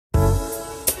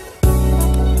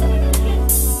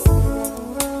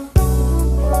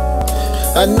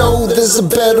I know there's a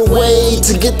better way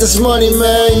to get this money,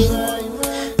 man.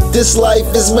 This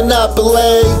life is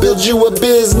monopoly. Build you a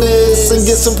business and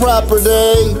get some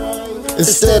property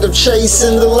instead of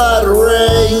chasing the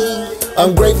lottery.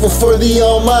 I'm grateful for the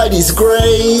Almighty's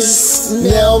grace.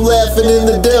 Now I'm laughing in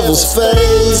the devil's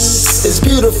face. It's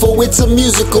beautiful, it's a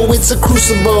musical, it's a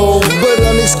crucible, but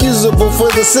unexcusable for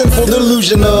the sinful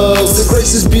delusionals. The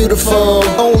grace is beautiful,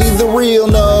 only the real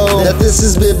know that this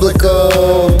is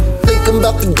biblical. Thinking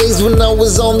about the days when I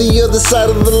was on the other side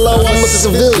of the law. I'm a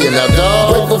civilian now,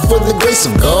 dawg. Grateful for the grace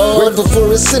of God, grateful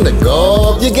for His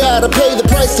synagogue. You gotta pay the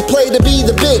price to play to be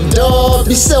the big dog.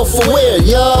 Be self-aware,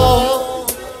 y'all.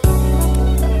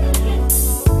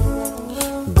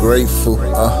 Grateful,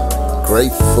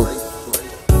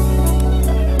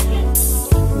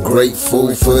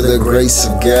 grateful for the grace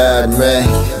of God, man.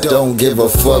 Don't give a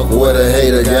fuck what a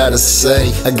hater gotta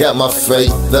say. I got my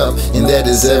faith up, and that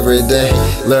is every day.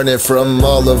 Learning from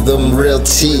all of them real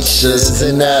teachers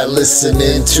and not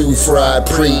listening to fried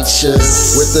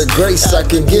preachers. With the grace I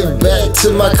can give back to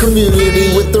my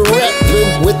community. With the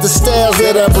rapping, with the styles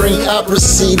that I bring, I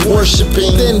proceed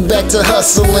worshiping, then back to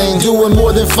hustling, doing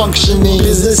more than functioning.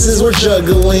 Businesses we're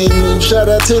juggling. Shout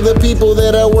out to the people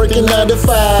that are working 9 to 5.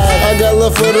 I got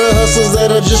love for the hustlers that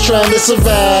are just trying to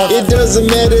survive. It doesn't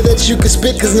matter that you can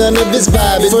spit, cause none of it's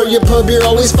vibing. For your pub you're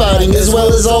always fighting, as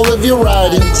well as all of your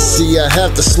writing. See, I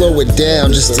have to slow it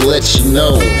down just to let you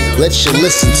know, let you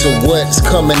listen to what's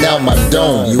coming out my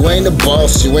dome. You ain't a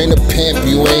boss, you ain't a pimp,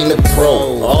 you ain't a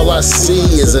pro. All I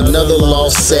see is another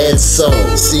lost sad soul.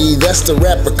 See, that's the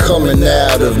rapper coming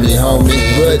out of me, homie.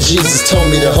 But Jesus told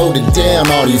me to hold it down,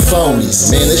 all you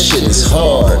phonies. Man, this shit is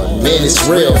hard, man, it's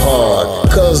real hard,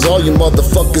 cause all you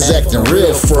motherfuckers acting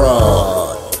real fraud.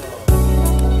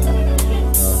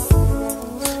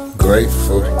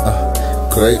 Grateful,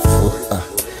 grateful,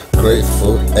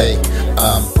 ayy.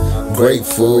 I'm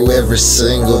grateful every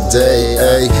single day,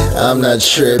 ayy. I'm not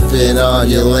tripping on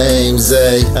your lames,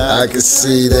 ayy. I can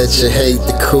see that you hate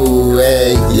the cool,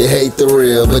 ayy. You hate the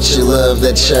real, but you love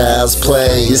that child's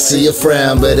play. You see a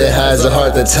frown, but it hides a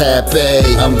heart that's happy.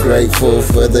 I'm grateful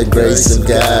for the grace of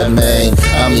God, man.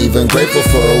 I'm even grateful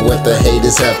for what the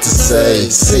haters have to say.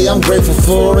 See, I'm grateful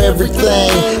for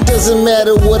everything. Doesn't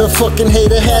matter what a fucking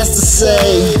hater has to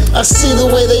say. I see the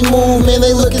way they move, man,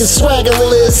 they looking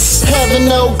swaggerless. Having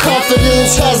no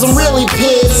confidence has them really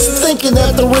pissed. Thinking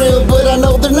that they're real, but I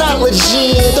know they're not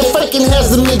legit. The faking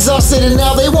has them exhausted and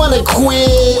now they wanna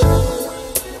quit.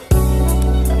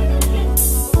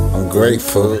 I'm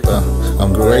grateful,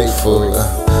 I'm grateful,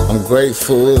 I'm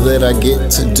grateful that I get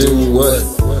to do what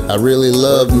I really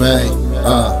love, man.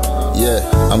 Yeah,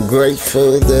 I'm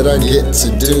grateful that I get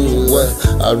to do what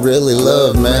I really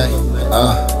love, man.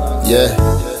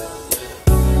 Yeah.